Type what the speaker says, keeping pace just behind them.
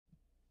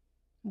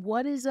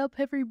What is up,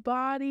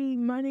 everybody?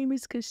 My name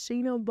is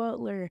Kashina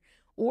Butler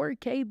or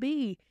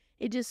KB.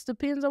 It just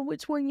depends on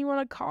which one you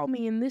want to call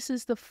me. And this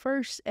is the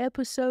first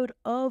episode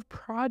of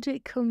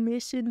Project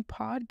Commission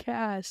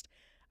Podcast.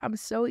 I'm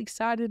so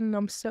excited and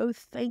I'm so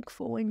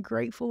thankful and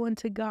grateful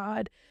unto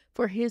God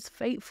for his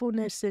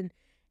faithfulness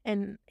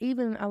and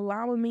even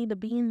allowing me to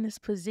be in this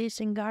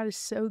position. God is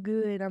so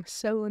good. I'm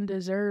so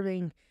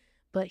undeserving.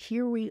 But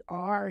here we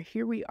are.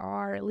 Here we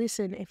are.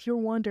 Listen, if you're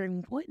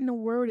wondering, what in the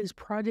world is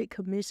Project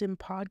Commission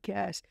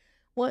Podcast?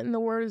 What in the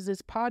world is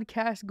this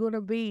podcast going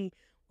to be?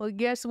 Well,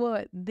 guess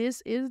what?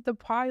 This is the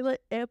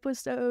pilot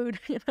episode,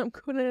 and I'm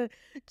going to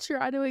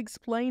try to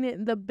explain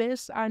it the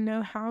best I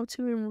know how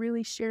to and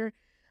really share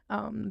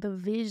the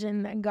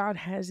vision that God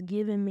has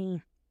given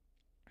me.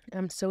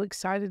 I'm so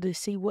excited to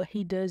see what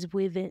he does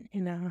with it,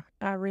 and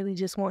I really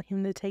just want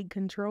him to take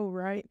control,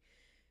 right?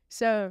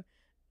 So,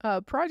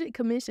 Project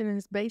Commission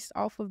is based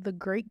off of the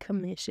Great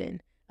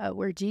Commission,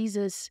 where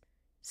Jesus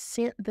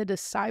sent the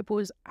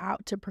disciples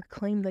out to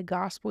proclaim the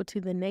gospel to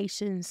the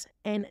nations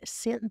and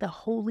sent the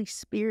Holy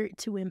Spirit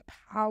to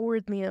empower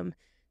them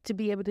to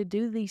be able to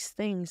do these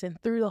things. And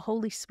through the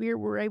Holy Spirit,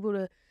 we're able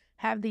to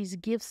have these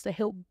gifts to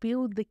help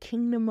build the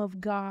kingdom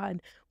of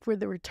God for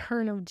the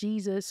return of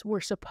Jesus. We're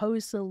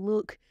supposed to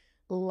look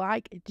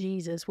like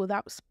Jesus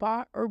without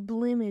spot or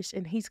blemish,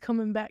 and he's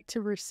coming back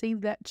to receive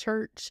that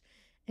church.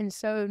 And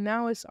so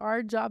now it's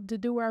our job to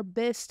do our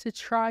best to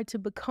try to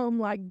become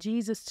like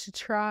Jesus, to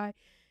try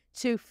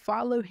to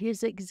follow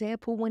his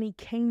example when he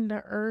came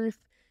to earth,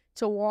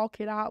 to walk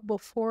it out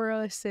before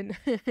us. And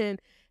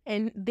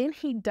then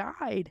he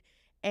died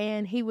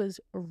and he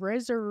was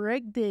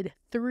resurrected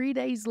 3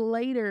 days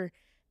later.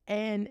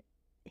 And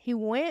he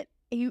went,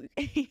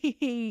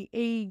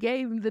 he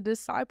gave the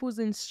disciples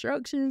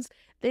instructions.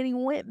 Then he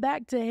went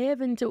back to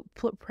heaven to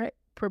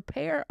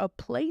prepare a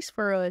place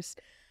for us.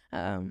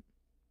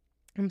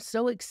 I'm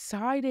so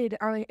excited.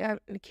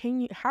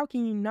 How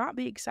can you not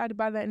be excited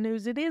by that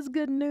news? It is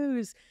good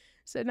news.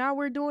 So now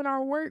we're doing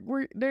our work.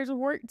 There's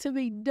work to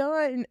be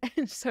done.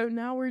 And so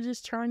now we're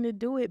just trying to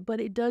do it, but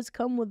it does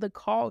come with the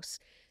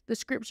cost. The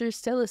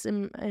scriptures tell us,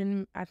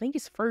 and I think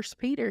it's 1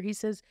 Peter, he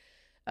says,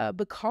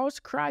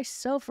 because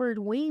Christ suffered,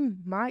 we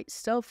might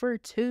suffer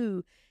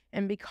too.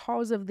 And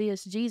because of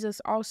this, Jesus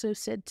also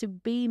said to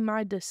be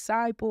my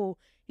disciple.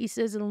 He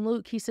says in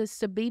Luke, he says,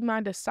 to be my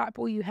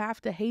disciple, you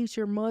have to hate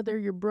your mother,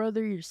 your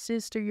brother, your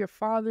sister, your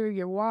father,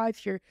 your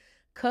wife, your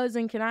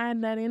cousin. Can I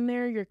add that in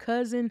there? Your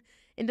cousin.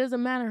 It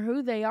doesn't matter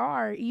who they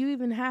are. You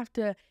even have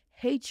to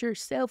hate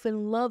yourself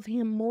and love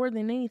him more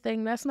than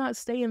anything. That's not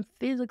saying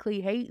physically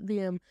hate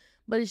them,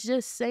 but it's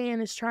just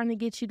saying, it's trying to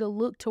get you to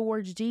look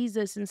towards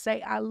Jesus and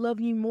say, I love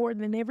you more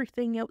than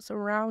everything else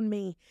around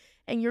me.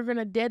 And you're going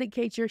to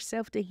dedicate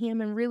yourself to him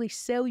and really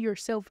sell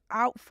yourself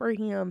out for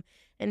him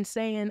and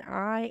saying,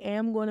 I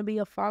am going to be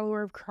a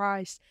follower of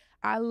Christ.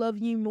 I love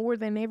you more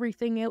than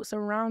everything else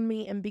around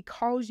me. And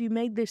because you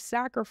made this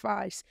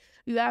sacrifice,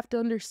 you have to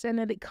understand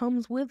that it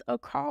comes with a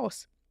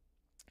cost.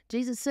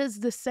 Jesus says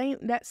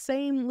that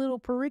same little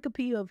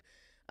pericope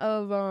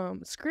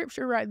of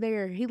scripture right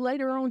there. He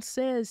later on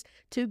says,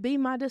 to be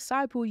my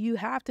disciple, you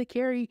have to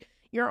carry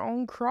your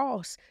own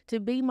cross. To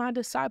be my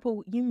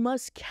disciple, you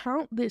must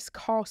count this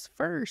cost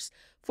first.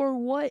 For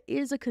what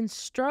is a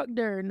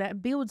constructor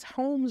that builds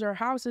homes or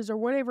houses or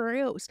whatever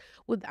else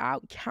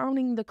without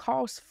counting the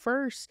cost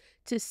first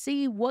to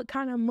see what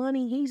kind of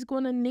money he's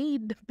going to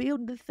need to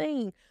build the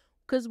thing?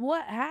 Because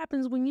what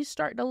happens when you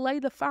start to lay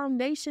the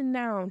foundation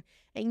down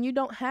and you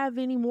don't have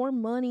any more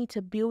money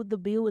to build the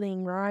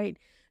building, right?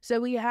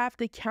 So we have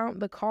to count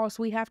the cost.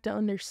 We have to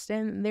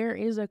understand there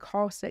is a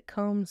cost that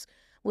comes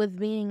with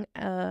being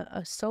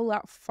a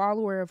sold-out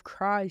follower of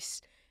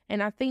Christ.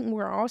 And I think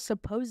we're all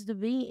supposed to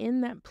be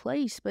in that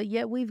place, but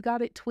yet we've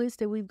got it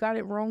twisted. We've got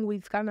it wrong.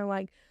 We've kind of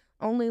like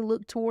only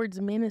looked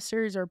towards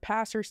ministers or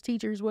pastors,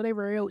 teachers,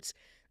 whatever else.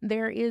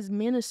 There is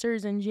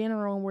ministers in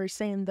general, and we're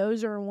saying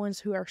those are the ones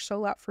who are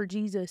sold out for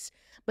Jesus.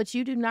 But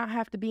you do not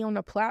have to be on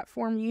a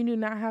platform. You do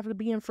not have to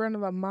be in front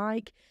of a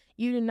mic.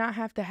 You do not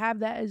have to have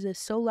that as a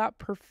sold-out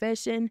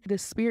profession. The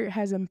Spirit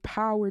has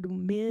empowered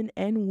men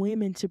and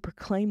women to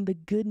proclaim the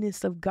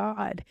goodness of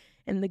God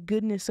and the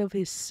goodness of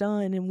his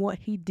Son and what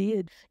he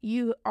did.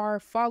 You are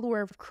a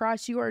follower of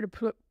Christ. You are to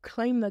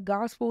proclaim the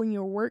gospel in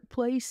your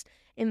workplace,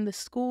 in the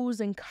schools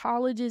and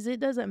colleges.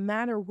 It doesn't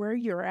matter where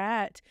you're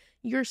at.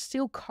 You're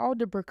still called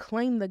to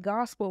proclaim the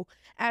gospel.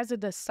 As a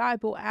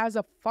disciple, as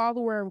a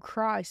follower of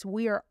Christ,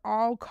 we are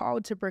all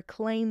called to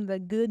proclaim the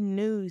good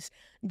news.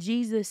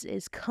 Jesus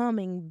is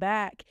coming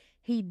back.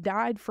 He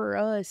died for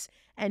us,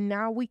 and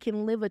now we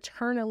can live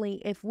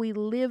eternally if we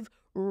live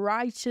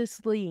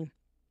righteously.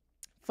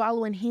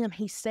 Following him,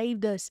 he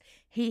saved us.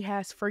 He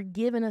has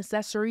forgiven us.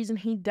 That's the reason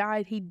he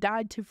died. He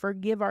died to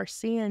forgive our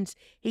sins.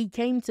 He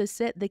came to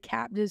set the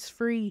captives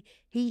free.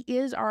 He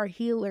is our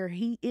healer.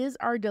 He is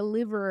our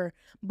deliverer.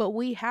 But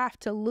we have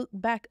to look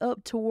back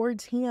up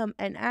towards him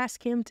and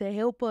ask him to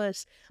help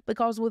us,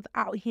 because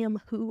without him,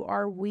 who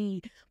are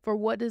we? For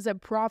what does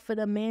it profit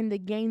a man to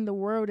gain the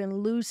world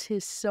and lose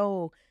his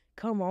soul?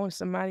 Come on,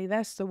 somebody.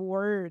 That's the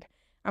word.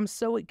 I'm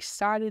so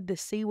excited to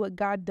see what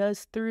God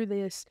does through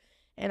this.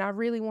 And I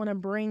really want to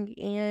bring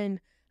in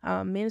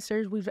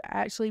ministers. We've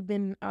actually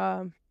been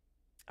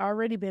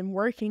already been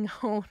working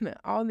on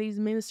all these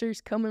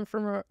ministers coming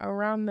from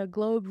around the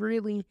globe,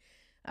 really,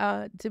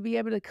 to be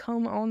able to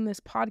come on this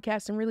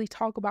podcast and really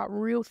talk about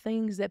real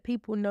things that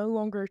people no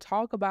longer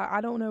talk about.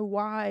 I don't know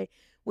why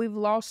we've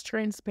lost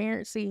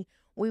transparency.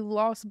 We've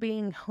lost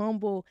being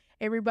humble.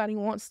 Everybody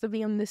wants to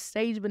be on this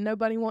stage, but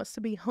nobody wants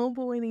to be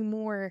humble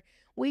anymore.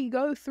 We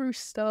go through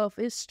stuff.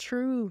 It's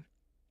true.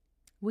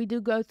 We do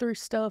go through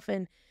stuff,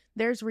 and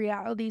there's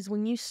realities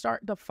when you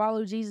start to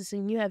follow Jesus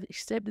and you have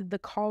accepted the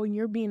call and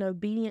you're being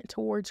obedient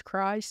towards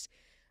Christ.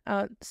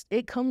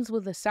 It comes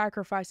with a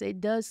sacrifice. It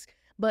does,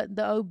 but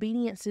the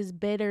obedience is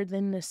better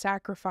than the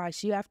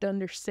sacrifice. You have to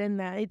understand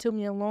that. It took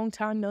me a long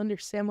time to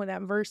understand what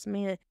that verse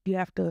meant. You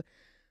have to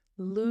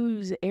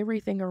lose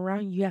everything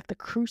around you. You have to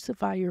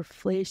crucify your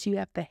flesh. You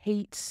have to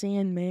hate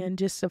sin, man,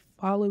 just to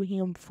follow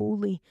him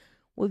fully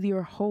with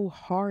your whole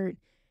heart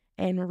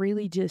and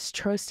really just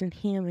trust in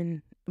him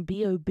and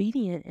be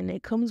obedient. And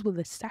it comes with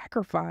a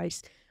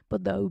sacrifice,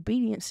 but the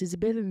obedience is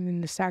better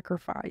than the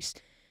sacrifice.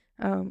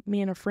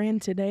 Me and a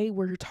friend today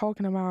were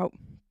talking about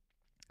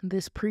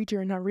this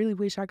preacher, and I really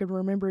wish I could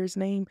remember his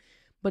name,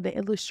 but the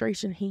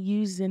illustration he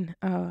used in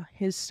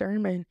his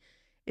sermon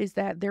is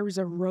that there was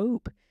a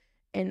rope,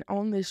 and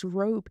on this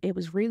rope, it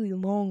was really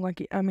long.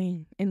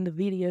 In the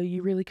video,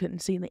 you really couldn't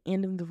see the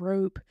end of the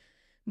rope,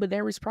 but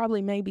there was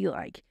probably maybe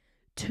like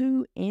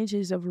 2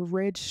 inches of a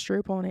red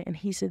strip on it. And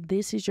he said,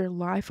 this is your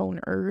life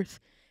on earth.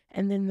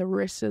 And then the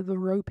rest of the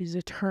rope is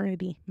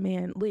eternity.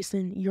 Man,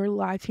 listen, your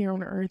life here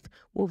on earth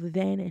will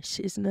vanish.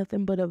 It's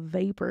nothing but a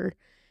vapor.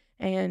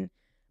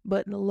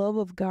 But the love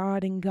of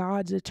God and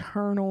God's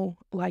eternal,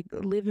 like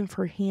living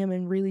for him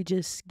and really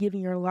just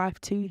giving your life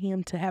to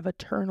him to have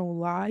eternal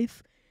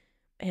life.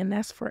 And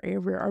that's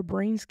forever. Our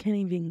brains can't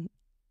even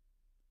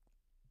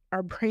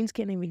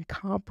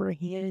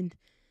comprehend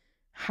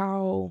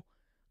how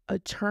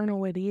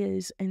eternal it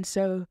is. And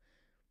so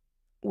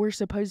we're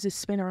supposed to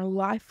spend our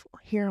life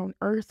here on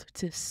earth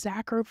to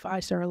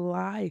sacrifice our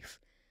life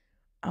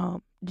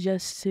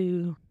just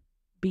to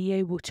be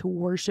able to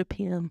worship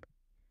him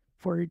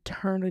for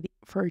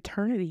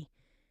eternity.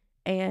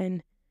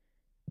 And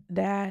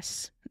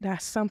that's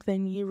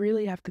something you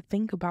really have to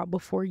think about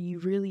before you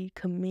really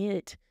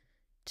commit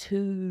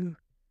to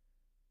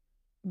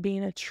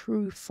being a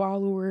true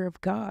follower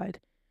of God.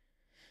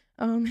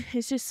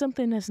 It's just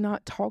something that's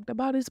not talked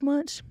about as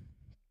much.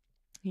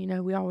 You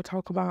know, we all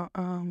talk about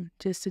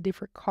just the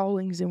different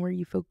callings and where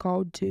you feel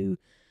called to,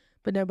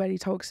 but nobody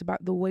talks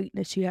about the weight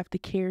that you have to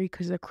carry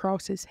because the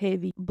cross is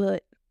heavy.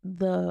 But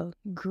the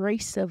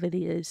grace of it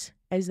is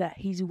that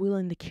he's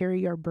willing to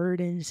carry our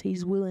burdens.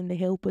 He's willing to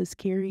help us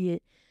carry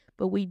it,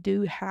 but we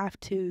do have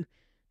to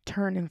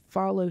turn and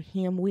follow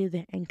him with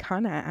it and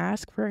kind of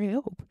ask for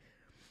help.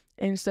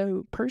 And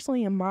so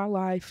personally in my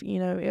life, you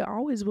know, it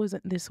always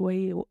wasn't this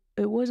way.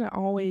 It wasn't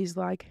always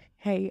like,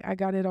 hey, I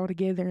got it all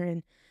together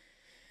and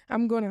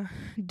I'm going to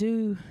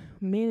do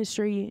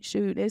ministry.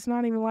 Shoot, it's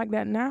not even like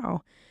that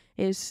now.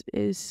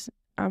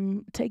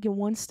 I'm taking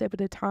one step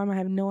at a time. I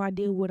have no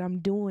idea what I'm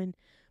doing,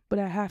 but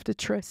I have to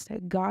trust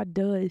that God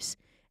does.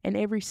 And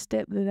every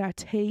step that I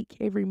take,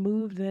 every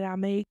move that I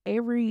make,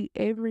 every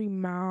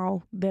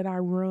mile that I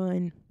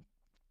run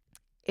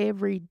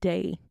every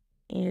day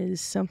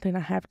is something I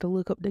have to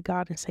look up to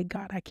God and say,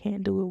 God, I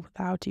can't do it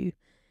without you.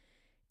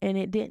 And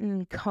it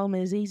didn't come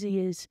as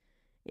easy as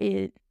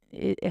it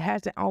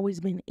hasn't always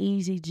been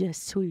easy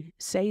just to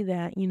say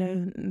that. You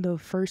know, the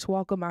first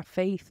walk of my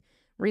faith,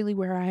 really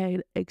where I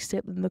had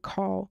accepted the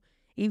call,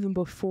 even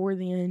before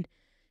then,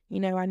 you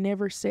know,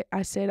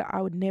 I said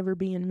I would never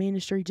be in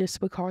ministry just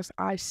because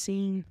I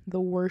seen the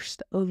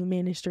worst of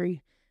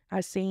ministry.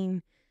 I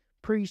seen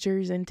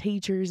preachers and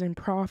teachers and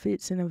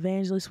prophets and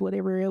evangelists,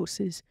 whatever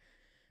else is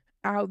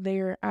out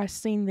there. I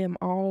seen them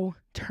all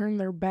turn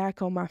their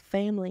back on my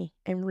family,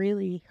 and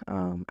really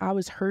I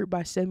was hurt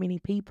by so many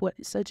people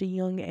at such a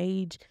young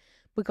age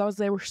because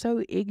they were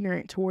so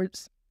ignorant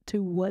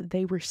to what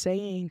they were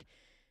saying.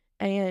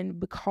 And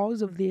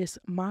because of this,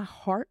 my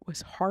heart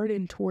was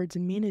hardened towards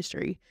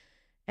ministry.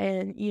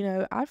 And, you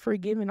know, I've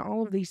forgiven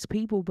all of these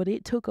people, but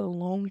it took a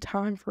long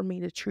time for me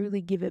to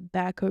truly give it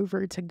back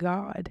over to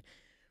God.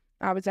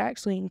 I was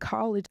actually in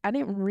college. I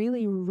didn't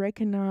really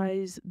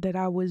recognize that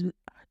I was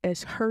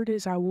as hurt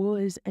as I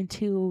was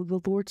until the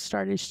Lord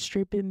started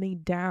stripping me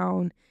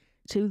down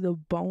to the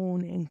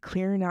bone and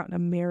clearing out the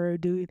marrow,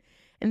 dude.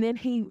 And then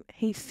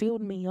he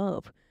filled me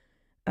up.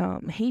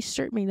 He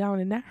stripped me down,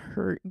 and that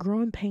hurt.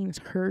 Growing pains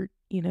hurt.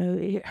 You know,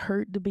 it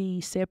hurt to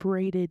be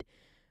separated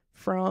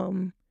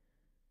from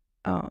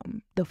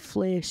the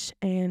flesh,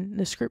 and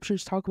the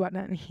scriptures talk about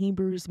that in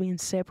Hebrews, being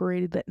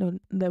separated, that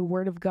the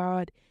word of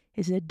God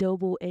is a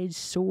double-edged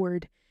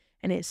sword,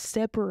 and it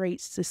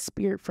separates the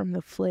spirit from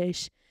the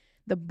flesh,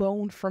 the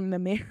bone from the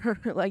marrow.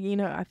 Like, you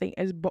know, I think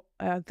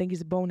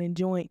it's bone and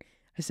joint.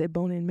 I said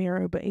bone and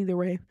marrow, but either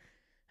way,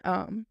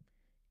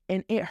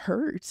 and it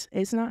hurts.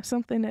 It's not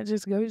something that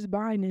just goes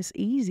by and it's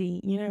easy.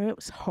 It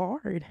was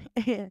hard.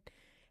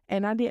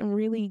 And I didn't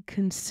really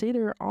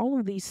consider all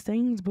of these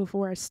things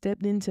before I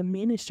stepped into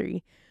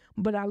ministry,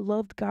 but I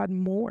loved God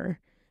more.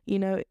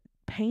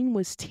 Pain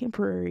was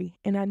temporary,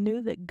 and I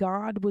knew that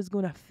God was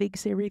going to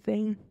fix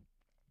everything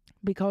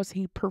because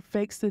he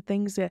perfects the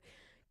things that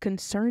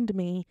concerned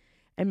me.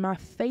 And my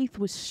faith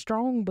was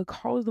strong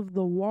because of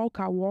the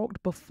walk I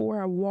walked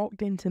before I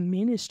walked into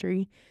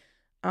ministry.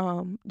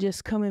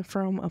 Just coming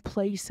from a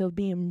place of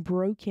being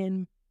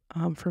broken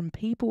from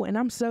people. And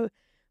I'm so,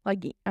 I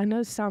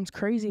know it sounds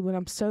crazy, but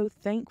I'm so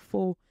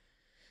thankful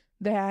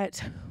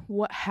that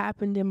what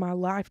happened in my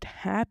life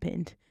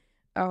happened.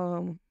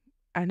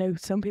 I know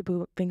some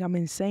people think I'm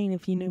insane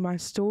if you knew my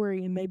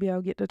story, and maybe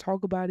I'll get to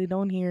talk about it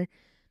on here.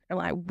 And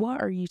like,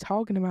 what are you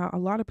talking about? A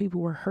lot of people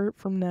were hurt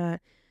from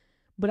that,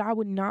 but I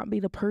would not be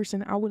the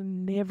person. I would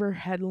never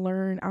had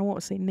learned. I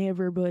won't say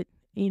never, but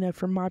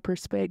from my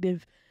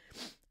perspective,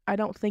 I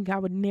don't think I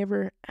would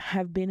never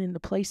have been in the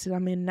place that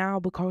I'm in now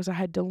because I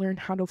had to learn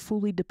how to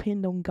fully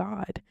depend on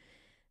God.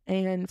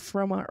 And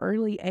from an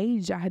early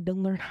age, I had to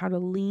learn how to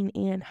lean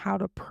in, how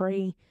to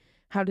pray,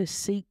 how to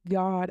seek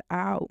God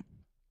out.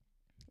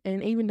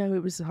 And even though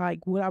it was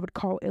like what I would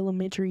call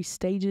elementary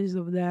stages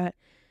of that,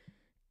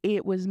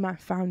 it was my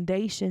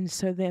foundation.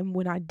 So then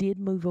when I did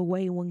move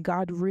away, when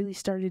God really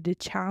started to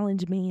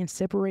challenge me and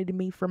separated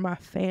me from my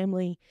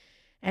family,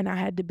 and I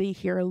had to be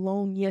here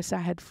alone. Yes, I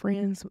had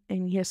friends,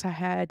 and yes, I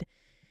had,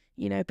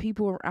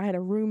 people. I had a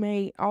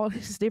roommate, all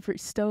this different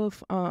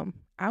stuff.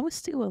 I was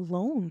still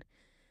alone.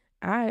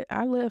 I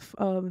left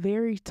a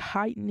very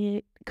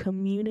tight-knit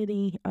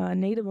community,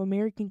 Native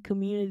American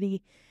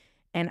community,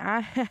 and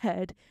I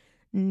had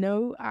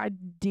no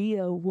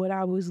idea what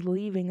I was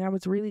leaving. I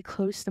was really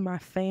close to my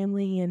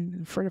family,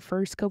 and for the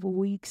first couple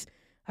weeks,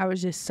 I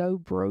was just so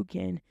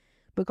broken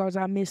because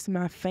I missed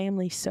my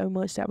family so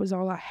much. That was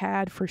all I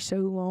had for so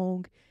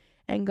long.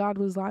 And God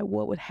was like,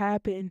 what would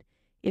happen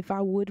if I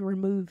would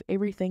remove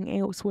everything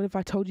else? What if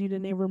I told you to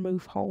never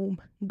move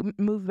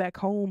back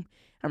home?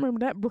 I remember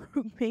that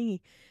broke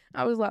me.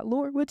 I was like,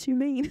 Lord, what you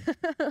mean?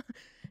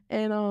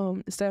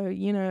 And so,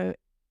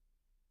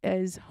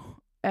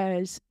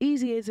 as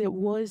easy as it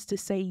was to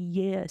say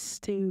yes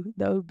to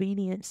the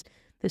obedience,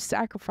 the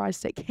sacrifice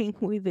that came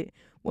with it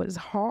was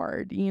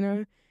hard,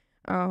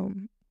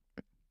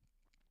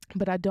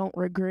 but I don't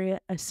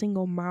regret a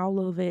single mile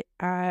of it.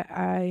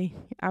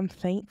 I'm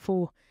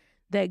thankful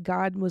that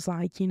God was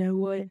like, you know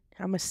what,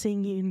 I'm gonna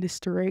send you in this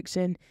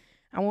direction.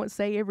 I won't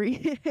say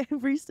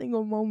every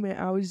single moment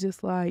I was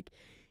just like,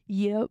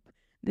 yep,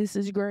 this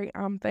is great.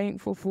 I'm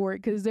thankful for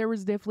it, because there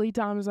was definitely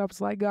times I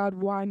was like, God,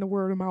 why in the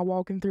world am I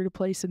walking through the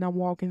place that I'm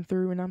walking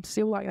through? And I'm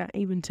still like that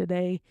even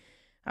today.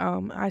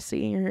 I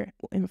sit here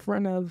in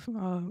front of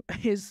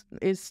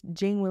it's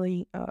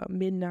genuinely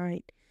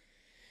midnight,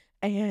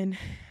 and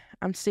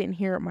I'm sitting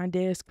here at my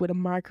desk with a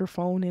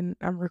microphone, and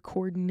I'm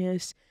recording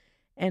this,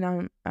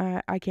 and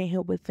I can't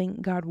help but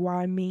think, God,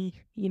 why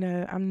me?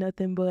 I'm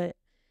nothing but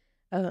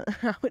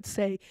I would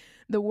say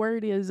the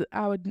word is,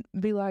 I would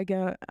be like,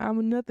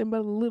 I'm nothing but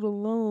a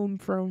little loam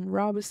from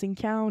Robeson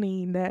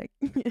County that,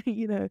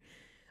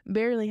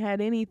 barely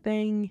had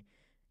anything.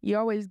 You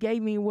always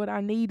gave me what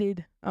I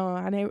needed.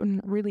 I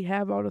didn't really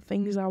have all the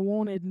things I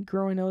wanted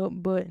growing up,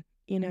 but,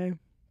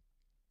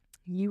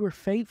 you were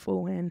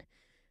faithful, and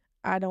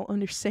I don't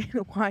understand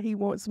why he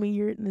wants me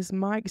here in this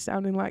mic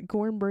sounding like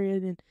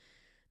cornbread and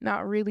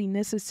not really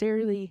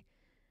necessarily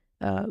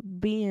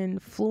being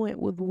fluent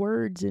with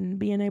words and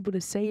being able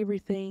to say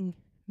everything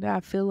that I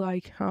feel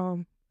like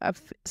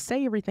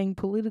say everything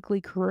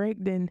politically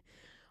correct and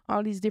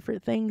all these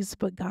different things.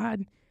 But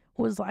God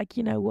was like,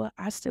 you know what?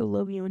 I still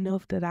love you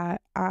enough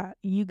that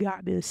you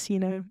got this.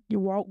 You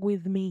walk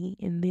with me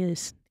in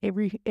this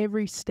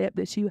every step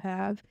that you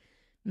have.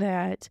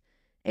 That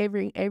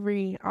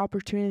every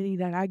opportunity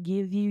that I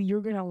give you,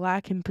 you're gonna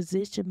lack in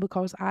position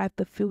because I have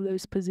to fill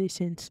those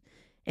positions.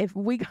 If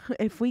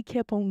we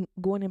kept on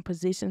going in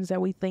positions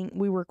that we think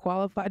we were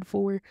qualified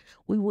for,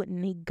 we wouldn't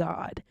need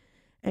God.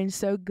 And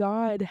so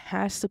God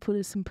has to put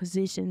us in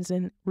positions,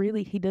 and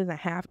really he doesn't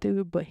have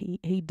to, but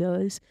he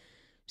does,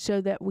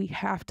 so that we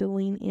have to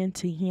lean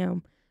into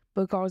him,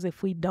 because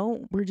if we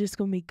don't, we're just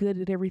going to be good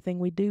at everything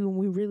we do, and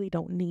we really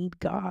don't need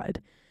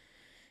God.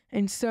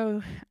 And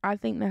so I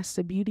think that's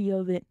the beauty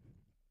of it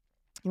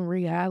in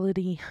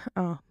reality,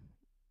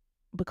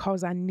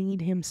 because I need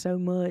him so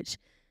much.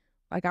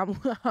 Like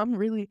I'm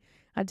really,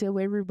 I tell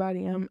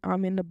everybody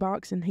I'm in the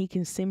box, and he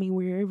can send me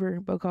wherever,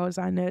 because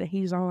I know that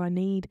he's all I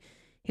need.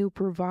 He'll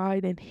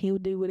provide, and he'll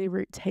do whatever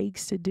it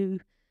takes to do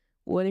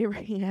whatever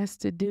he has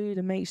to do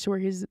to make sure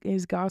his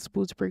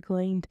gospel is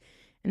proclaimed.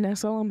 And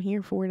that's all I'm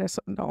here for. That's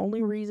the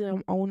only reason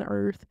I'm on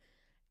earth,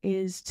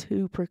 is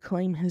to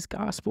proclaim his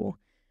gospel.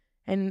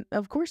 And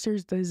of course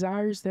there's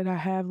desires that I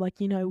have, like,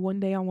 one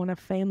day I want a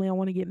family, I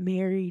want to get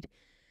married,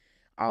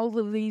 all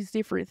of these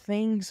different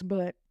things.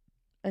 But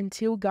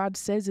until God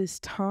says it's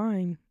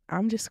time,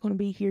 I'm just going to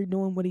be here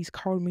doing what he's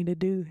called me to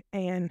do.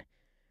 And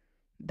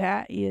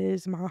that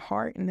is my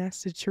heart, and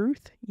that's the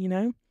truth,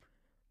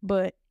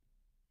 But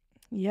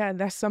yeah,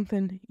 that's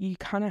something you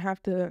kind of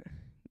have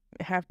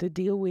to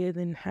deal with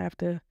and have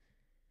to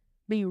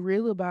be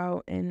real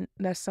about, and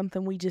that's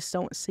something we just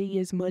don't see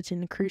as much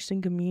in the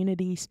Christian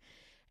communities.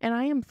 And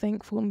I am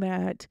thankful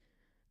that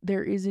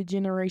there is a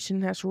generation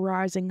that's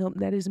rising up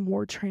that is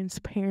more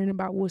transparent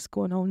about what's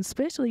going on,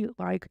 especially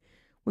like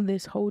with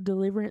this whole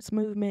deliverance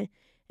movement.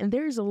 And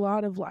there's a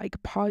lot of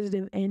like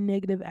positive and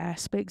negative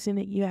aspects in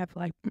it. You have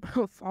like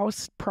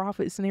false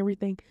prophets and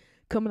everything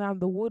coming out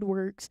of the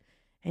woodworks,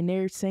 and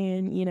they're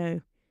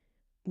saying,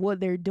 what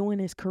they're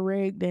doing is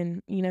correct,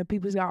 and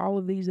people's got all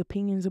of these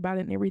opinions about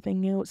it and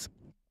everything else.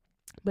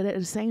 But at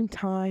the same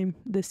time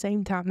that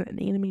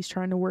the enemy's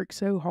trying to work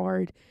so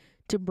hard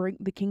to break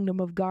the kingdom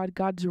of God,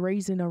 God's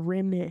raising a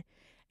remnant,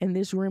 and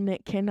this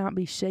remnant cannot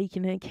be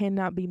shaken, and it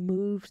cannot be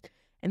moved,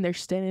 and they're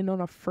standing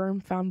on a firm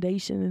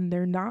foundation, and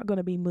they're not going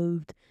to be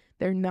moved.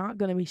 They're not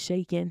going to be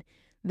shaken.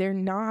 They're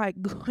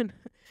not going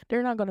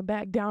to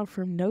back down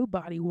from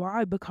nobody.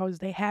 Why? Because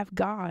they have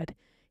God.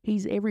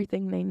 He's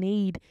everything they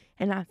need.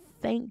 And I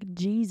thank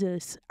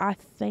Jesus. I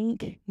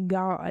thank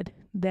God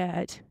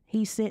that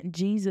he sent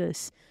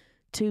Jesus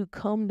to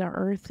come to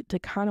earth to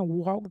kind of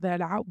walk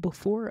that out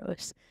before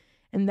us.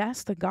 And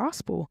that's the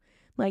gospel.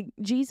 Like,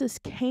 Jesus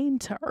came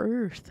to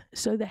earth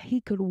so that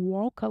he could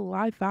walk a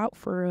life out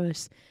for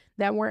us,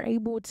 that we're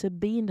able to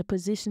be in the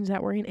positions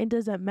that we're in. It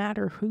doesn't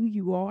matter who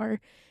you are.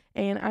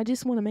 And I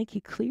just want to make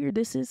it clear,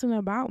 this isn't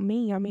about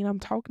me. I mean, I'm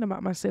talking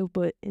about myself,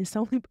 but it's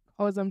only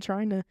because I'm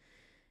trying to,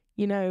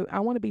 I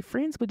want to be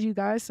friends with you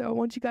guys. So I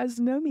want you guys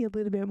to know me a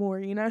little bit more,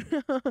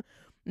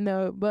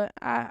 No, but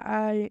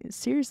I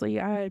seriously,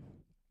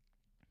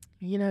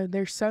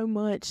 there's so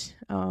much,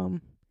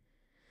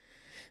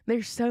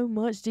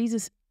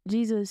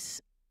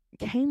 Jesus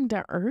came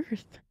to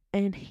earth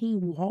and he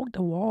walked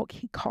a walk.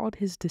 He called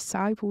his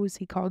disciples,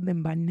 he called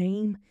them by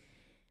name.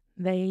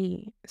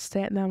 They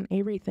sat down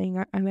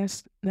everything. And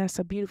that's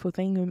a beautiful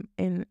thing.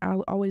 And I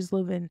always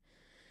love in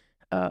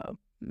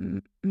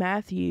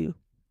Matthew,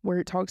 where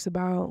it talks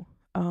about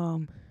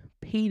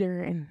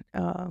Peter and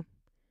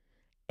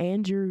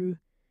Andrew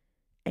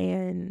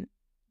and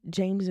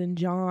James and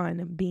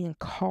John being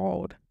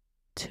called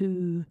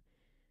to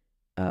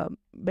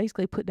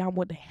basically put down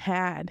what they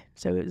had.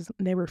 So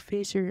they were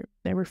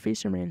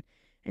fishermen,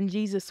 and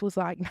Jesus was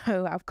like,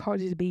 "No, I've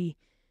called you to be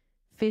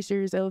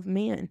fishers of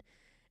men."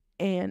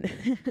 And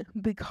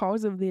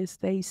because of this,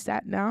 they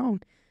sat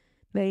down.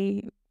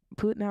 They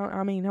put down,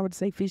 I would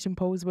say fishing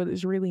poles, but it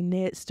was really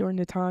nets during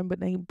the time. But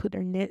they put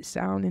their nets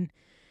down and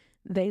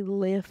they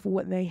left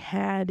what they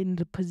had in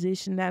the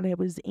position that it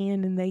was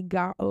in, and they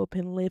got up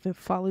and left and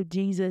followed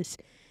Jesus.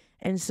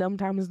 And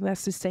sometimes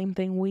that's the same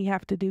thing we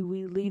have to do.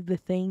 We leave the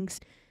things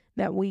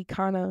that we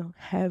kind of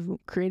have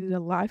created a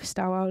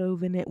lifestyle out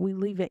of, and that we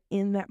leave it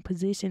in that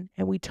position,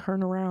 and we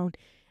turn around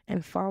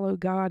and follow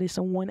God. It's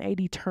a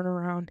 180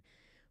 turnaround.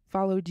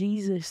 Follow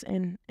Jesus.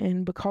 And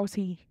because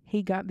he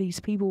got these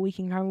people, we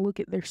can kind of look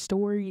at their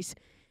stories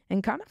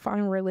and kind of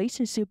find a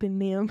relationship in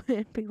them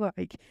and be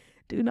like,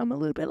 dude, I'm a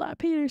little bit like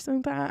Peter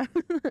sometimes.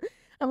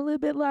 I'm a little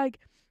bit like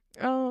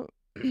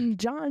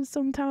John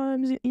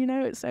sometimes,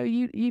 so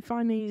you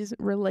find these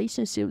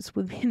relationships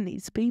within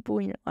these people,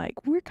 and you're like,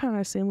 we're kind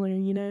of similar,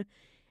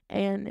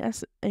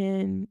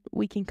 and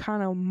we can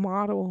kind of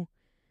model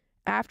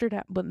after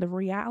that. But the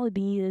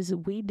reality is,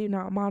 we do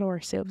not model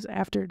ourselves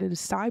after the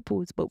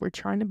disciples, but we're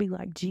trying to be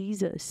like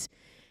Jesus.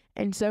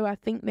 And so I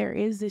think there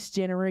is this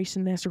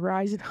generation that's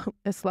rising up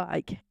that's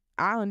like,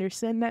 I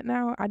understand that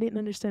now. I didn't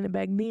understand it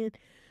back then,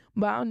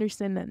 but I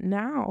understand that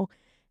now.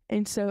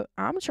 And so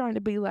I'm trying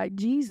to be like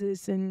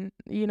Jesus, and,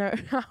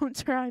 I'm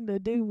trying to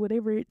do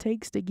whatever it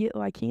takes to get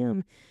like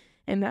him.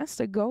 And that's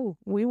the goal.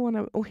 We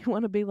want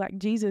to be like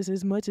Jesus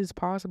as much as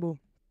possible.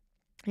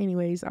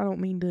 Anyways, I don't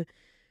mean to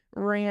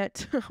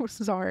rant. I'm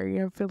sorry.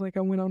 I feel like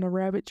I went on a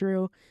rabbit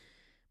trail.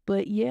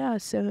 But yeah,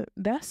 so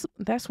that's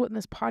what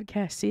this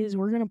podcast is.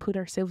 We're going to put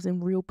ourselves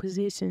in real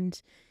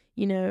positions.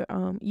 You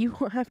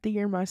won't have to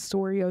hear my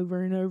story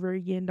over and over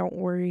again. Don't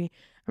worry.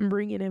 I'm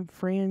bringing in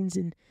friends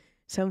and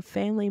some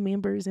family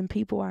members and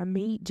people I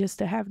meet just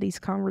to have these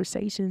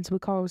conversations,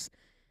 because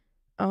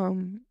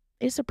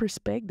it's a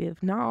perspective.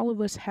 Not all of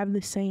us have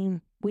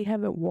we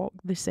haven't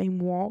walked the same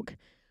walk,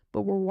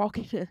 but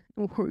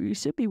we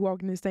should be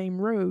walking the same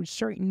road,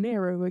 straight and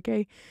narrow,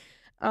 okay?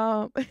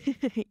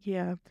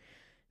 Yeah.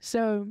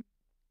 So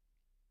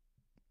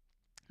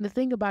the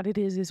thing about it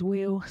is, as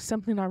well,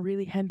 something I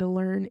really had to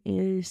learn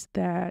is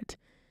that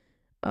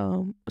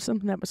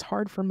something that was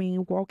hard for me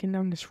walking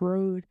down this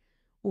road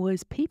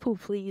was people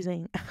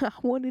pleasing. I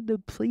wanted to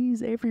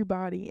please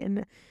everybody,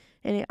 and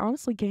it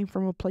honestly came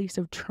from a place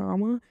of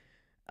trauma.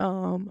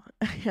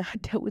 I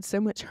dealt with so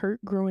much hurt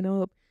growing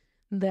up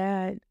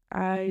that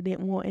I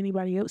didn't want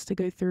anybody else to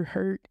go through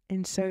hurt,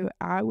 and so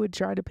I would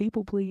try to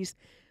people please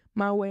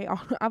my way.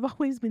 I've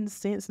always been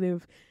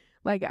sensitive.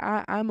 Like,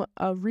 I'm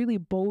a really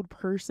bold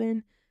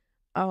person,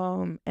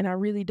 and I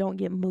really don't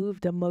get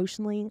moved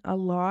emotionally a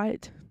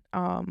lot,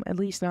 at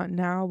least not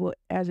now. But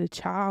as a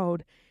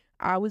child,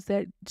 I was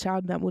that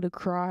child that would have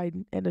cried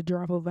at the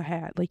drop of a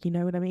hat. Like, you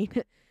know what I mean?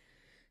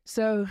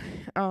 So,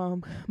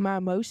 my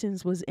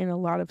emotions was in a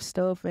lot of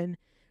stuff. And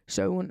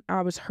so when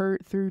I was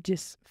hurt through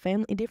just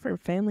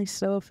different family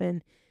stuff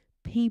and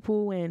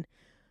people and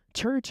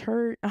church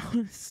hurt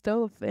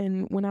stuff,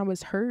 and when I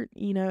was hurt,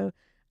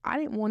 I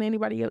didn't want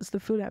anybody else to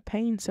feel that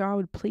pain, so I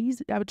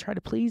would try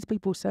to please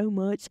people so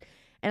much.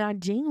 And I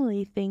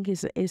genuinely think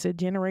it's a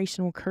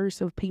generational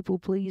curse of people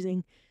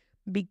pleasing.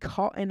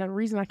 Because, and the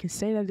reason I can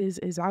say that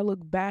is I look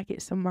back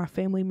at some of my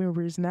family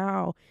members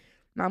now,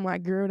 and I'm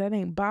like, girl, that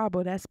ain't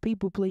Bible, that's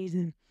people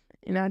pleasing.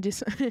 And I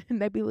just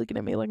they be looking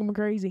at me like I'm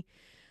crazy.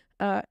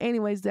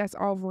 Anyways, that's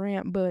off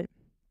rant, but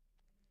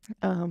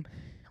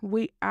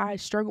I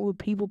struggled with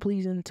people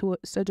pleasing to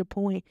such a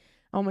point,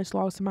 I almost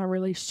lost my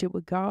relationship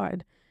with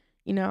God.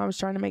 I was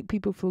trying to make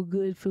people feel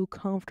good, feel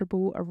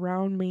comfortable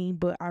around me,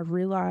 but I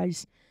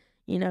realized,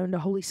 the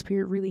Holy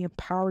Spirit really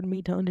empowered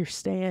me to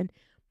understand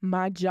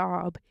my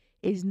job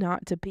is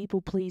not to people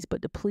please,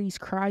 but to please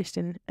Christ.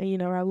 And,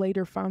 I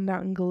later found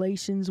out in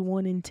Galatians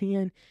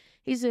 1:10,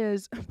 he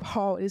says,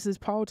 this is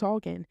Paul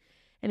talking,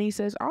 and he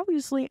says,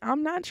 obviously,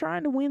 I'm not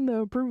trying to win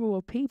the approval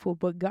of people,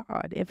 but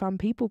God. If I'm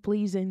people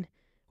pleasing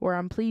or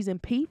I'm pleasing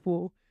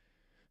people,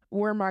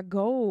 were my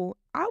goal,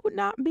 I would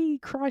not be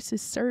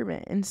Christ's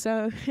servant. And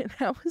so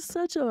that was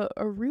such a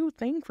real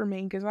thing for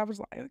me, because I was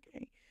like,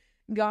 okay,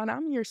 God,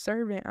 I'm your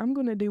servant. I'm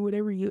going to do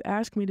whatever you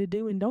ask me to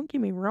do. And don't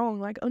get me wrong,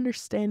 like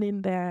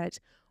understanding that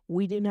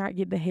we do not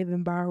get to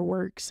heaven by our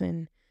works.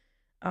 And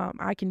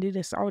I can do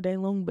this all day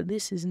long, but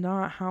this is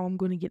not how I'm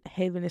going to get to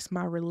heaven. It's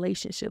my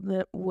relationship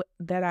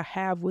that I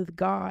have with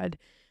God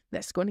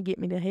that's going to get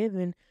me to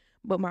heaven.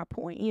 But my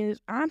point is,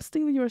 I'm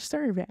still your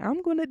servant.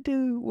 I'm going to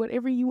do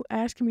whatever you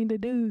ask me to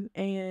do.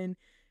 And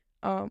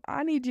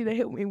I need you to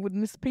help me with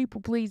this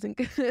people pleasing,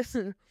 because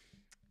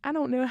I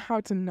don't know how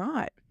to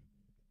not.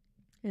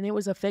 And it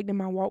was affecting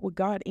my walk with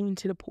God, even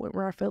to the point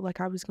where I felt like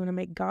I was going to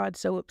make God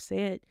so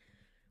upset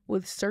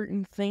with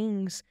certain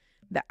things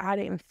that I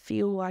didn't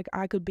feel like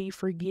I could be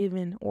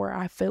forgiven, or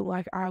I felt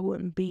like I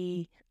wouldn't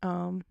be,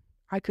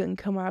 I couldn't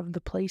come out of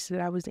the place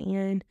that I was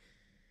in.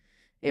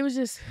 It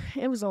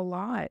was a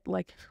lot.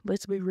 Like,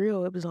 let's be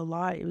real, it was a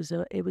lot. It was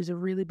a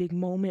really big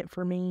moment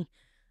for me.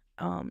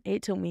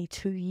 It took me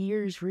 2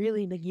 years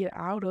really to get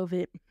out of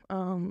it.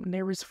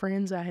 There was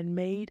friends I had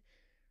made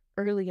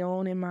early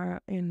on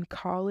in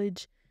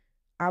college.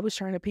 I was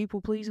trying to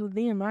people please with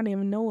them. I didn't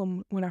even know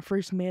them when I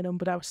first met them,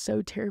 but I was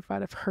so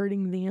terrified of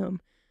hurting them.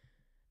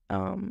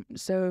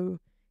 So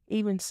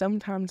even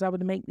sometimes I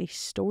would make these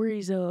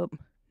stories up,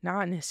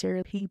 not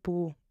necessarily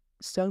people,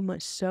 so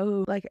much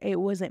so like it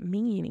wasn't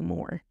me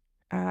anymore.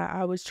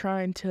 I was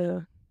trying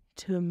to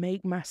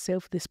make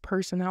myself this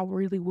person I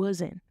really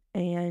wasn't.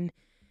 And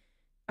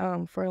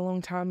for a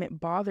long time it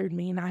bothered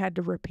me, and I had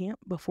to repent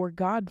before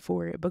God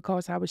for it,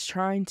 because I was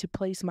trying to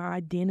place my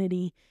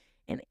identity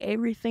in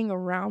everything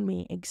around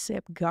me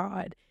except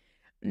God.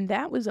 And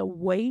that was a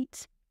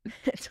weight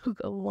that took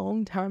a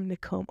long time to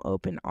come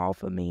up and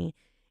off of me.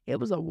 It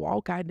was a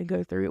walk I had to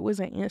go through. It was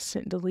an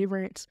instant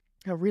deliverance.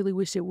 I really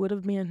wish it would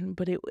have been,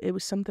 but it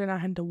was something I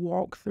had to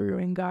walk through,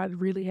 and God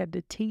really had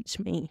to teach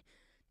me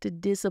to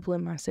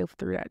discipline myself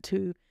through that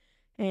too.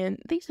 And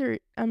this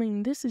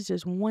is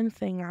just one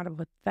thing out of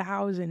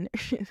 1,000.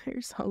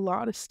 There's a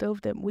lot of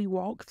stuff that we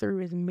walk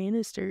through as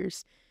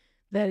ministers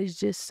that is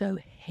just so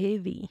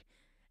heavy,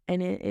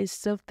 and it is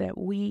stuff that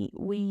we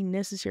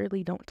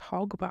necessarily don't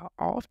talk about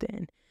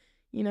often.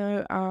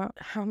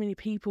 How many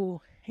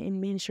people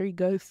in ministry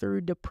go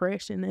through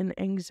depression and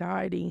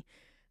anxiety?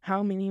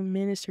 How many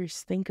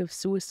ministers think of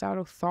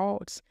suicidal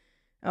thoughts?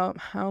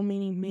 How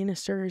many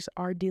ministers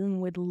are dealing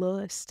with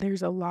lust?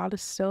 There's a lot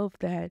of stuff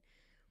that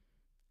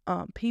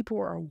people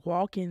are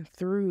walking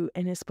through,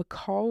 and it's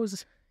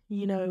because,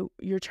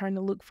 you're trying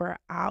to look for an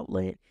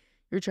outlet.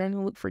 You're trying to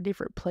look for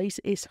different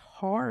places. It's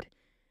hard.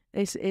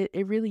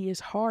 It really is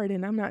hard.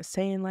 And I'm not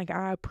saying like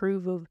I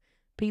approve of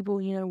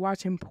people,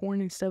 watching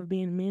porn and stuff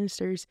being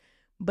ministers,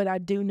 but I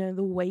do know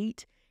the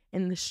weight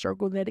and the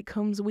struggle that it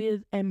comes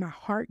with, and my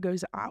heart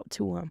goes out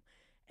to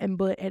them.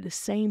 But at the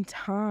same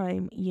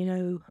time,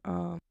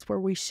 it's where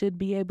we should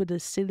be able to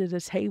sit at a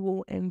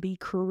table and be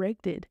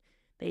corrected.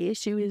 The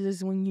issue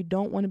is when you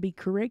don't want to be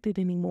corrected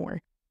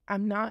anymore.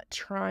 I'm not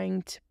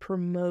trying to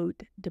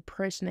promote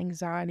depression,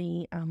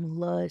 anxiety,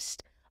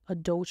 lust,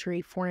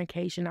 adultery,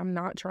 fornication. I'm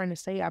not trying to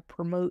say I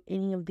promote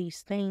any of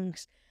these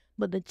things.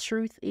 But the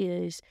truth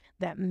is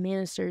that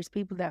ministers,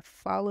 people that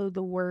follow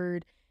the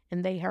word,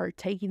 and they are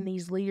taking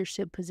these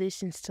leadership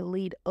positions to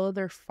lead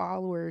other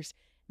followers,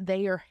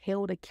 they are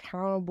held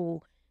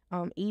accountable,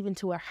 even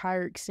to a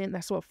higher extent.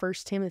 That's what 1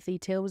 Timothy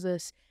tells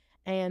us.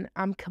 And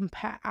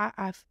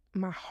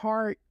my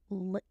heart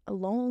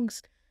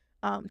longs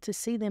to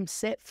see them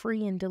set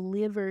free and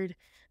delivered.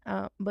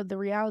 But the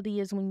reality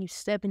is, when you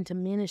step into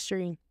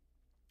ministry,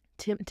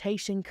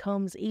 temptation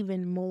comes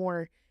even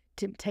more.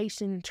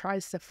 Temptation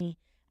tries to,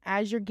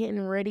 as you're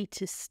getting ready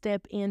to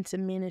step into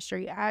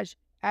ministry, as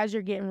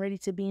you're getting ready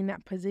to be in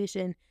that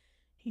position,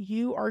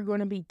 you are going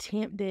to be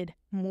tempted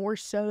more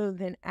so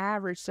than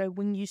average. So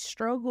when you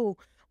struggle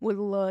with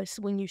lust,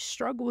 when you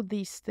struggle with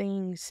these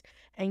things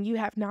and you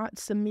have not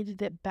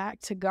submitted it back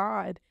to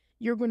God,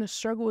 you're going to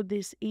struggle with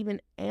this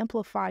even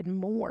amplified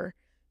more.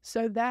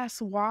 So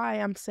that's why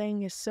I'm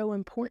saying it's so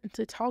important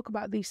to talk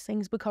about these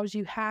things, because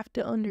you have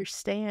to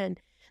understand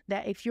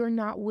that if you're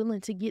not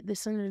willing to get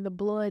this under the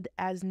blood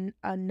as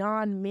a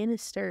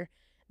non-minister,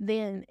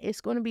 then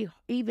it's going to be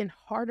even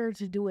harder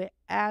to do it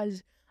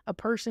as a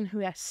person who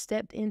has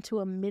stepped into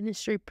a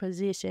ministry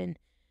position.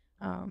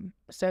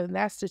 So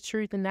that's the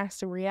truth, and that's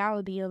the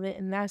reality of it,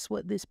 and that's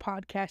what this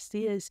podcast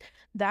is.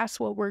 That's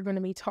what we're going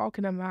to be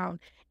talking about.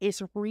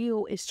 It's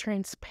real, it's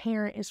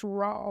transparent, it's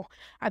raw.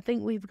 I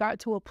think we've got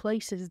to a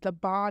place as the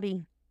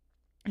body,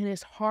 and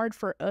it's hard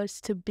for us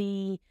to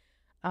be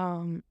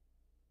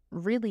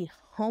really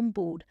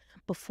humbled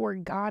before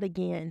God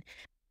again.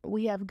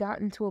 We have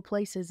gotten to a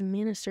place as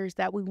ministers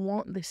that we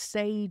want the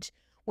stage,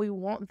 we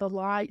want the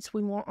lights,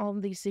 we want all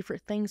these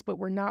different things, but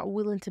we're not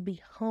willing to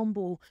be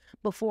humble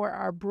before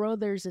our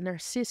brothers and our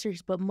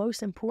sisters, but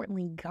most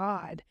importantly,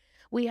 God.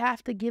 We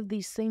have to give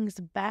these things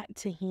back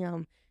to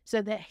Him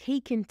so that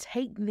He can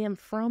take them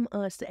from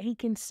us, that He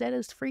can set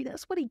us free.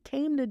 That's what He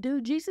came to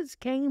do. Jesus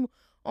came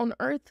on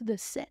earth to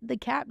set the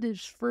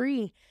captives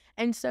free.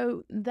 And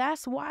so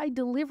that's why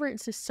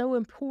deliverance is so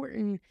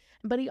important.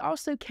 But He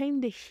also came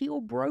to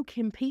heal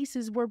broken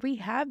pieces where we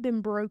have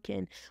been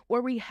broken,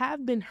 where we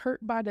have been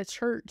hurt by the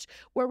church,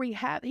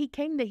 He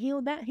came to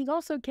heal that. He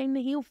also came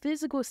to heal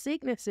physical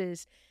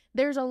sicknesses.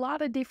 There's a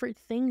lot of different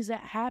things that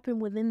happen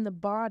within the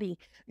body.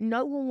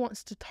 No one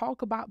wants to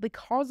talk about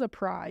because of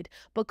pride,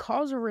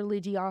 because of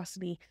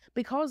religiosity,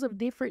 because of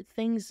different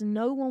things.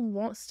 No one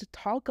wants to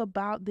talk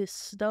about this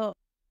stuff.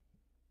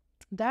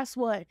 That's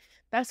what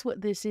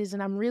this is,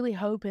 and I'm really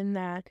hoping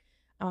that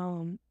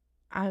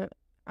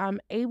I'm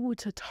able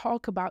to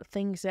talk about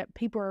things that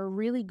people are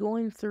really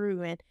going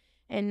through,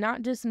 and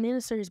not just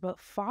ministers but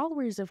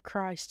followers of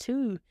Christ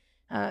too.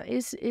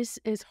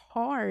 It's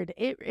hard.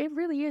 It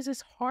really is.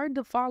 It's hard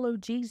to follow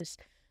Jesus.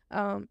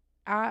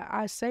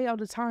 I say all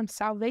the time,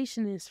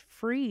 salvation is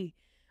free,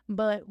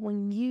 but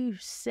when you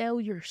sell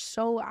your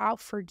soul out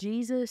for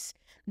Jesus,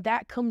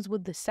 that comes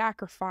with the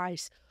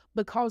sacrifice.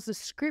 Because the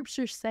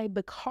scriptures say,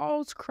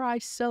 because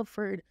Christ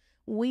suffered,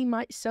 we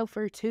might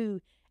suffer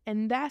too.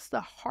 And that's the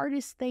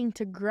hardest thing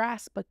to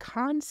grasp a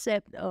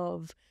concept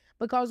of,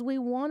 because we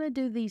want to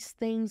do these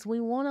things. We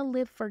want to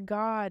live for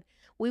God.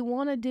 We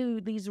want to do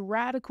these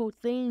radical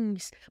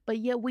things, but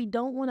yet we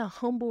don't want to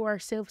humble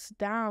ourselves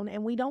down,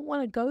 and we don't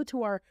want to go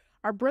to our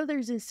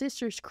brothers and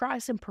sisters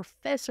Christ and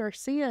profess our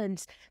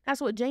sins.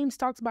 That's what James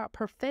talks about,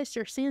 profess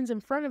your sins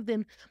in front of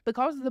them.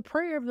 Because of the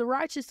prayer of the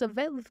righteous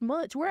availeth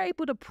much, we're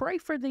able to pray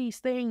for these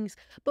things.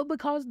 But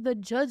because of the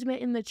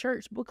judgment in the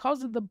church,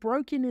 because of the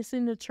brokenness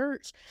in the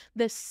church,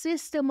 the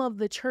system of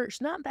the church,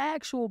 not the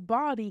actual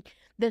body,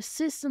 the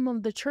system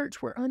of the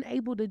church, we're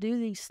unable to do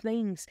these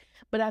things.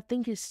 But I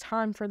think it's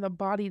time for the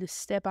body to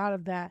step out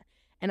of that.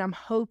 And I'm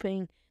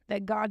hoping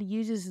that God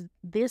uses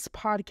this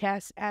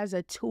podcast as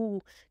a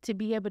tool to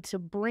be able to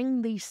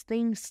bring these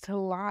things to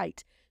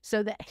light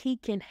so that He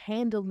can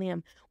handle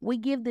them. We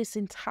give this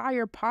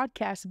entire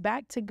podcast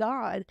back to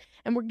God,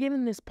 and we're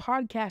giving this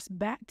podcast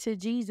back to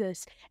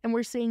Jesus, and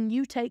we're saying,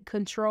 you take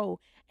control.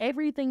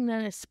 Everything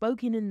that is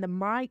spoken in the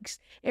mics,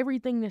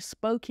 everything that's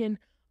spoken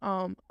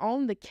on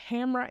the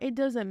camera, it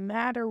doesn't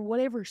matter,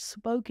 whatever's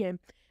spoken,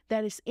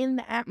 that is in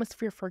the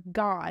atmosphere for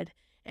God.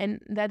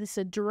 And that is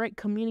a direct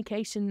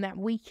communication that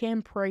we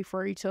can pray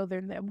for each other,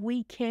 that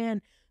we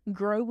can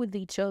grow with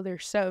each other.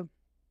 So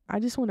I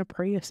just want to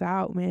pray us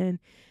out, man,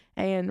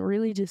 and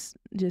really just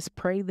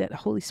pray that the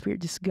Holy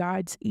Spirit just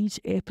guides each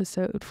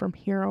episode from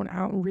here on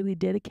out, and really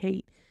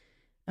dedicate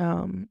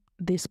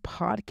this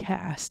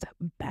podcast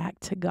back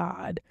to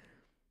God.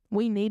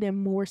 We need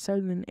Him more so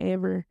than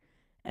ever.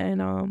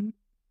 And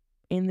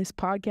in this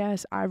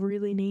podcast, I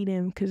really need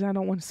Him, because I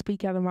don't want to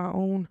speak out of my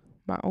own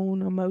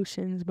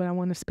emotions, but I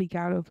want to speak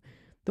out of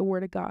the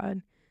Word of God.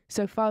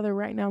 So, Father,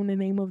 right now in the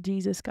name of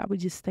Jesus, God, we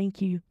just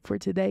thank You for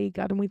today,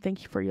 God, and we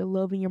thank You for Your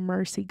love and Your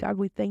mercy. God,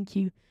 we thank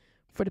You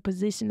for the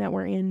position that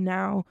we're in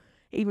now,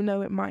 even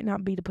though it might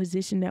not be the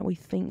position that we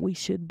think we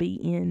should be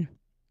in.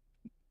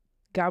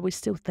 God, we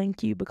still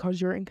thank You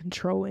because You're in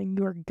control, and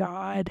You're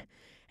God,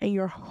 and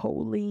You're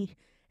holy,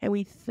 and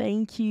we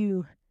thank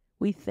You.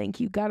 We thank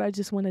You. God, I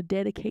just want to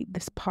dedicate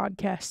this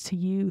podcast to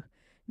You.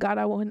 God,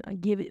 I want to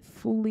give it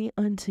fully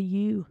unto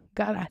You.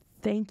 God, I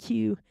thank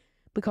You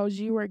because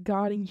You are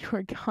God and You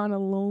are God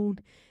alone.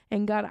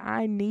 And God,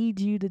 I need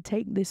You to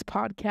take this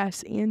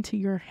podcast into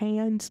Your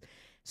hands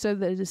so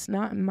that it's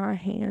not in my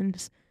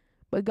hands.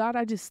 But God,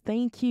 I just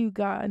thank You,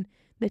 God,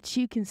 that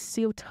You can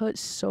still touch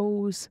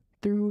souls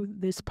through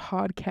this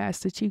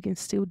podcast, that You can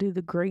still do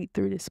the great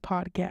through this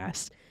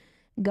podcast.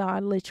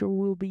 God, let Your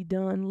will be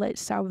done. Let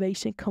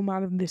salvation come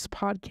out of this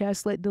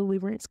podcast. Let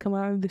deliverance come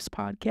out of this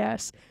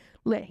podcast.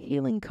 Let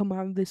healing come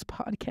out of this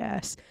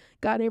podcast.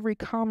 God, every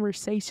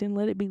conversation,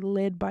 let it be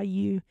led by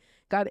You.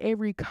 God,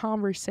 every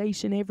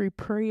conversation, every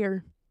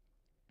prayer,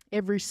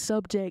 every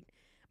subject,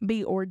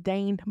 be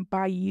ordained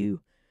by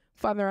you.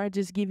 Father, I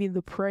just give you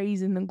the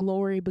praise and the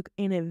glory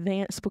in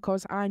advance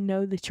because I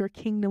know that your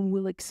kingdom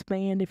will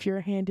expand if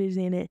your hand is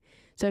in it.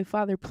 So,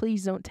 Father,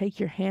 please don't take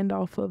your hand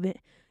off of it.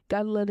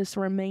 God, let us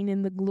remain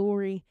in the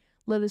glory.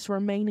 Let us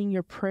remain in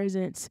your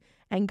presence.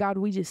 And God,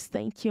 we just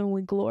thank you and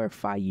we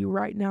glorify you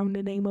right now in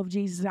the name of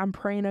Jesus. I'm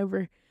praying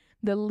over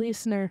the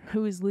listener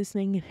who is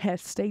listening and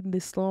has stayed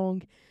this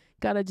long.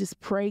 God, I just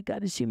pray,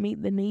 God, that you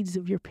meet the needs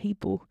of your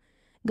people.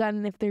 God,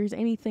 and if there's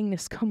anything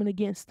that's coming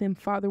against them,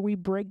 Father, we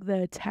break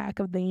the attack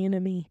of the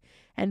enemy.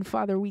 And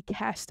Father, we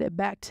cast it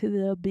back to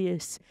the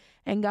abyss.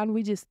 And God,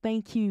 we just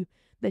thank you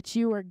that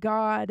you are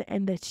God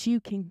and that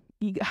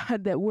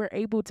God, that we're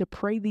able to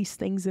pray these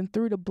things. And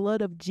through the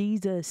blood of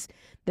Jesus,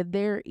 that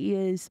there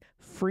is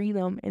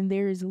freedom and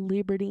there is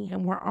liberty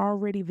and we're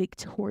already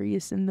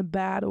victorious in the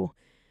battle.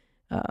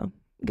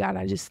 God,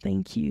 I just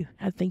thank you.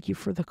 I thank you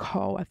for the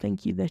call. I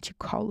thank you that you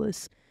call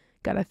us.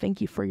 God, I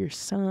thank you for your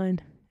son.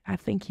 I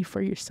thank you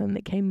for your son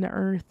that came to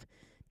earth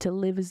to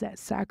live as that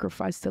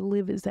sacrifice, to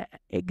live as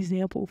that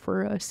example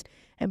for us.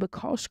 And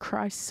because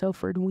Christ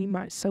suffered, we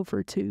might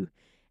suffer too.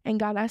 And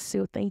God, I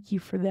still thank you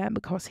for that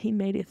because he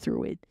made it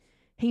through it.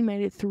 He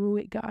made it through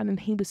it, God, and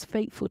he was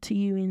faithful to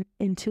you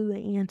until the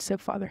end. So,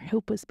 Father,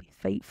 help us be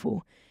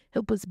faithful.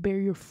 Help us bear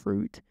your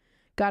fruit.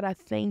 God, I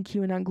thank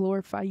you and I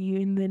glorify you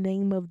in the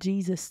name of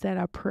Jesus that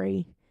I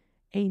pray.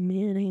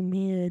 Amen,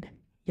 amen.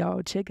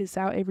 Y'all, check us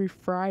out every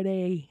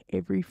Friday.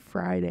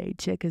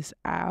 Check us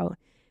out.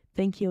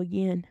 Thank you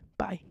again.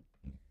 Bye.